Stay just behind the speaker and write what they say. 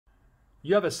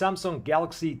You have a Samsung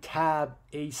Galaxy Tab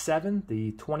A7,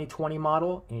 the 2020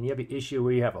 model, and you have an issue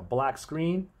where you have a black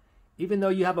screen. Even though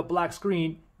you have a black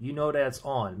screen, you know that it's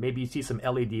on. Maybe you see some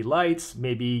LED lights,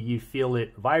 maybe you feel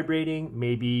it vibrating,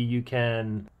 maybe you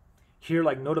can hear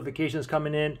like notifications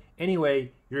coming in.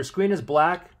 Anyway, your screen is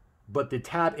black, but the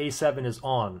Tab A7 is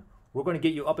on. We're going to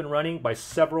get you up and running by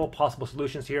several possible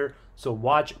solutions here, so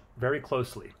watch very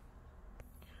closely.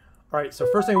 All right, so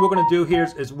first thing we're going to do here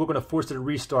is we're going to force it to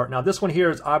restart. Now this one here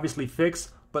is obviously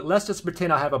fixed, but let's just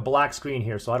pretend I have a black screen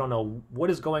here, so I don't know what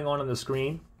is going on the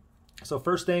screen. So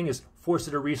first thing is force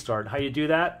it to restart. How you do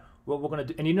that? What we're going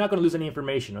to do, and you're not going to lose any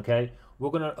information, okay? We're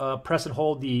going to press and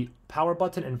hold the power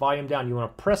button and volume down. You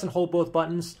want to press and hold both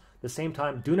buttons at the same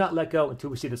time. Do not let go until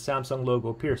we see the Samsung logo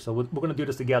appear. So we're going to do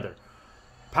this together.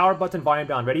 Power button, volume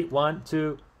down. Ready? 1,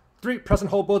 2, 3. Press and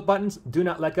hold both buttons. Do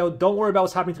not let go. Don't worry about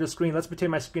what's happening to the screen. Let's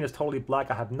pretend my screen is totally black.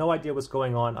 I have no idea what's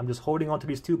going on. I'm just holding onto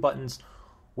these two buttons,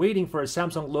 waiting for a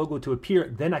Samsung logo to appear.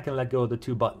 Then I can let go of the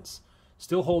two buttons.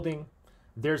 Still holding.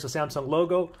 There's the Samsung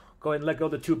logo. Go ahead and let go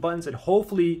of the two buttons, and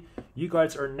hopefully you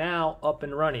guys are now up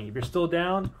and running. If you're still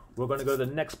down, we're going to go to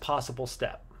the next possible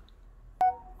step.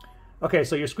 Okay,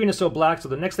 so your screen is still black, so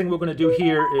the next thing we're going to do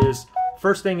here is,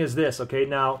 first thing is this, okay?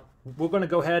 Now, we're going to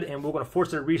go ahead and we're going to force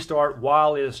it to restart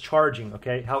while it is charging,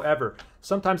 okay? However,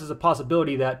 sometimes there's a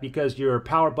possibility that because your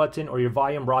power button or your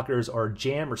volume rockers are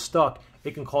jammed or stuck,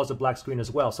 it can cause a black screen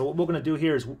as well. So what we're going to do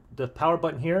here is the power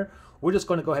button here, we're just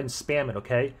going to go ahead and spam it,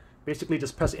 okay? Basically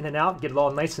just press in and out, get it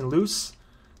all nice and loose.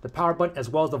 The power button as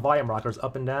well as the volume rockers,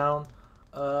 up,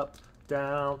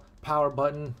 down, power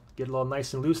button, get it all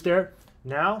nice and loose there.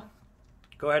 Now,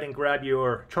 go ahead and grab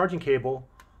your charging cable,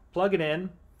 plug it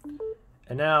in,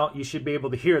 and now you should be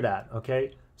able to hear that,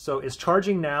 okay? So it's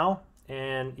charging now,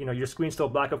 and you know your screen's still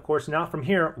black, of course. Now from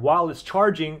here, while it's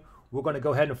charging, we're going to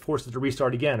go ahead and force it to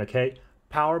restart again, okay?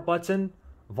 Power button,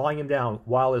 volume down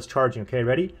while it's charging, okay?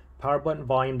 Ready? Power button,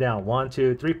 volume down. 1,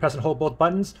 2, 3. Press and hold both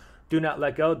buttons. Do not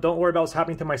let go. Don't worry about what's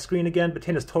happening to my screen again.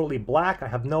 Pretend it's totally black. I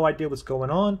have no idea what's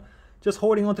going on. Just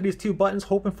holding onto these two buttons,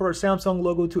 hoping for a Samsung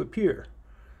logo to appear.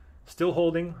 Still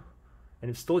holding,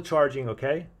 and it's still charging,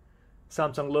 okay?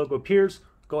 Samsung logo appears.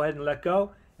 Go ahead and let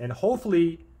go. And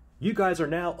hopefully, you guys are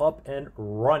now up and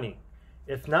running.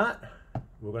 If not,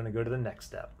 we're going to go to the next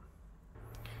step.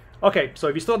 Okay, so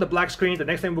if you still have the black screen, the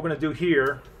next thing we're going to do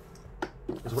here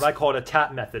is what I call the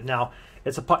tap method. Now,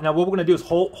 now what we're going to do is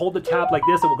hold the tap like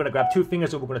this, and we're going to grab two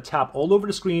fingers and we're going to tap all over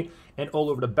the screen and all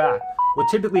over the back. What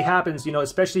typically happens, you know,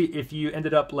 especially if you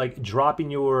ended up like dropping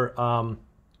your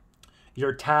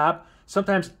tab,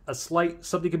 sometimes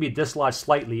something can be dislodged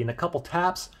slightly, and a couple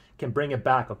taps can bring it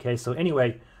back, okay? So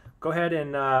anyway, go ahead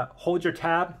and hold your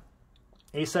tab,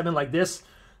 A7 like this,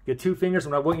 get two fingers,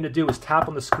 and what I want you to do is tap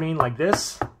on the screen like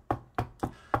this,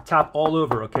 tap all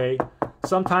over, okay?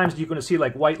 Sometimes you're going to see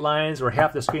like white lines or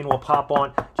half the screen will pop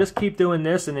on. Just keep doing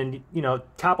this, and then, you know,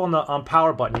 tap on the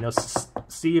power button, you know,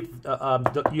 see if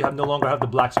you no longer have the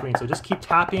black screen. So just keep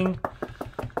tapping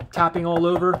all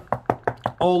over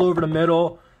the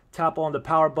middle, tap on the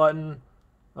power button.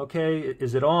 Okay,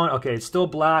 is it on? Okay, it's still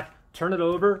black. Turn it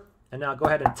over, and now go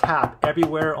ahead and tap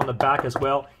everywhere on the back as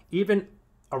well, even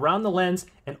around the lens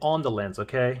and on the lens,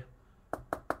 okay?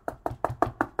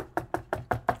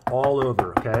 All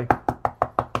over, okay?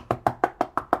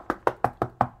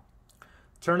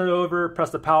 Turn it over, press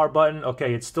the power button.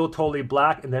 Okay, it's still totally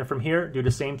black, and then from here, do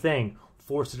the same thing.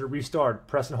 Force it to restart.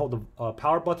 Press and hold the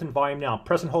power button, volume down.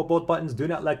 Press and hold both buttons. Do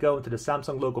not let go until the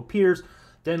Samsung logo appears,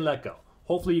 then let go.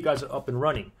 Hopefully you guys are up and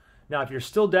running. Now, if you're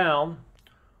still down,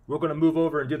 we're going to move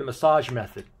over and do the massage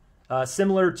method.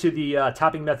 Similar to the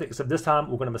tapping method, except this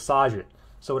time we're going to massage it.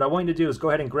 So what I want you to do is go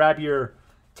ahead and grab your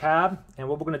tab, and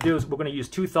what we're going to do is we're going to use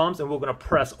two thumbs, and we're going to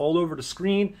press all over the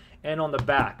screen and on the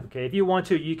back, okay? If you want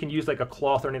to, you can use like a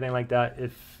cloth or anything like that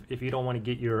if you don't want to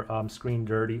get your screen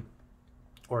dirty,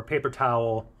 or a paper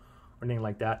towel or anything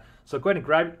like that. So go ahead and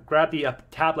grab the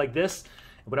tab like this,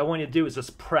 and what I want you to do is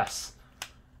just press.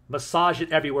 Massage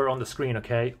it everywhere on the screen,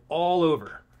 okay? All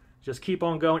over. Just keep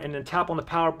on going, and then tap on the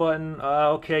power button.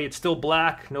 Okay, it's still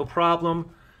black, no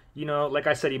problem. You know, like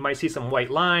I said, you might see some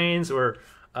white lines, or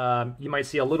you might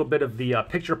see a little bit of the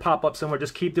picture pop up somewhere.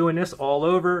 Just keep doing this all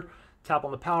over. Tap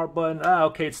on the power button.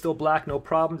 Okay, it's still black, no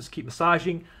problem. Just keep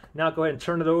massaging. Now go ahead and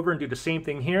turn it over and do the same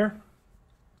thing here.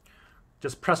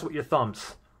 Just press with your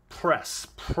thumbs. Press,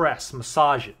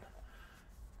 massage it.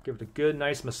 Give it a good,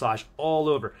 nice massage all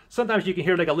over. Sometimes you can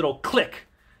hear like a little click.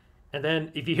 And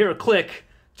then if you hear a click,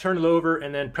 turn it over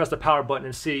and then press the power button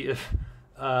and see if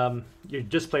your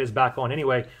display is back on.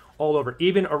 Anyway, all over.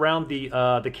 Even around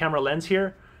the camera lens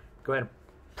here, go ahead and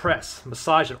press,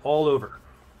 massage it all over,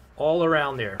 all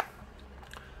around there.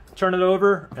 turn it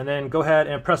over, and then go ahead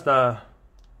and press the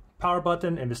power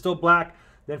button. And if it's still black,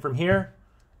 then from here,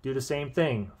 do the same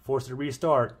thing. Force it to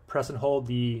restart. Press and hold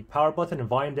the power button and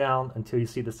volume down until you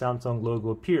see the Samsung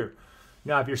logo appear.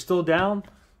 Now, if you're still down,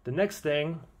 the next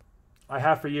thing I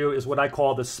have for you is what I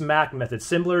call the smack method,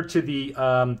 similar to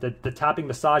the tapping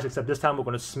massage, except this time we're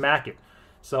going to smack it.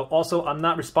 So also, I'm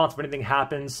not responsible if anything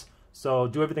happens, so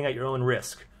do everything at your own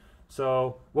risk.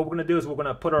 So what we're going to do is we're going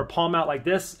to put our palm out like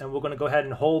this, and we're going to go ahead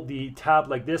and hold the tab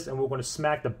like this, and we're going to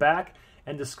smack the back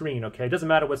and the screen, okay? It doesn't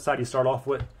matter what side you start off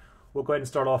with. We'll go ahead and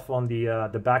start off on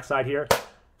the back side here.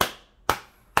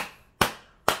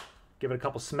 Give it a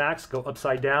couple smacks, go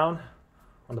upside down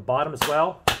on the bottom as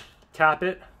well. Tap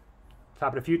it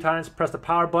a few times, press the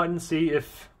power button, see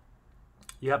if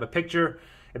you have a picture.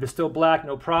 If it's still black,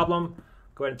 no problem.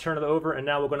 Go ahead and turn it over, and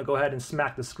now we're going to go ahead and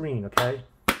smack the screen, okay?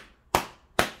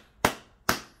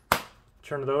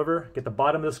 Turn it over, get the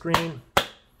bottom of the screen.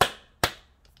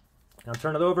 Now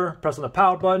turn it over, press on the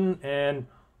power button, and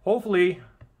hopefully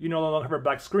you no longer have a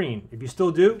black screen. If you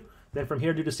still do, then from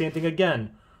here do the same thing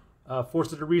again.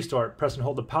 Force it to restart. Press and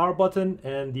hold the power button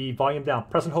and the volume down.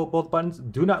 Press and hold both buttons.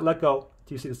 Do not let go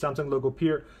till you see the Samsung logo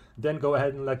appear. Then go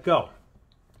ahead and let go.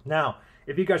 Now,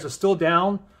 if you guys are still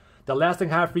down, the last thing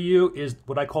I have for you is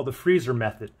what I call the freezer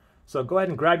method. So go ahead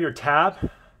and grab your tab,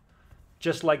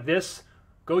 just like this.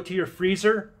 Go to your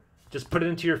freezer, just put it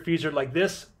into your freezer like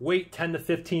this. Wait 10 to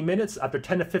 15 minutes. After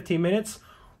 10 to 15 minutes,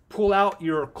 pull out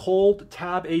your cold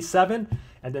Tab A7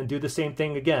 and then do the same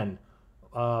thing again.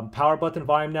 Power button,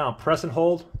 volume down, press and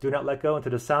hold, do not let go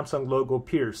until the Samsung logo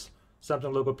appears.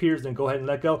 Samsung logo appears, then go ahead and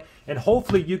let go. And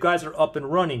hopefully you guys are up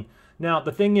and running. Now,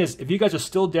 the thing is, if you guys are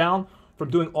still down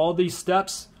from doing all these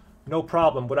steps, no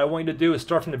problem. What I want you to do is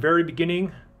start from the very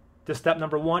beginning to step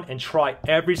number 1 and try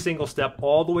every single step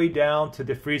all the way down to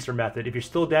the freezer method. If you're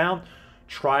still down,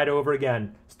 try it over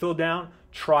again. Still down,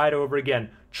 try it over again.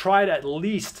 Try it at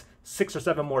least 6 or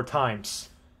 7 more times.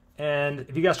 And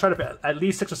if you guys try it at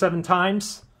least 6 or 7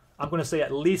 times, I'm going to say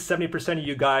at least 70% of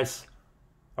you guys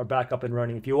are back up and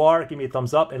running. If you are, give me a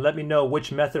thumbs up and let me know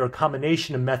which method or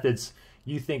combination of methods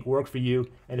you think worked for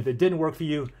you. And if it didn't work for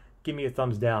you, give me a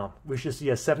thumbs down. We should see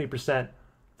a 70%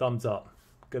 thumbs up.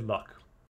 Good luck.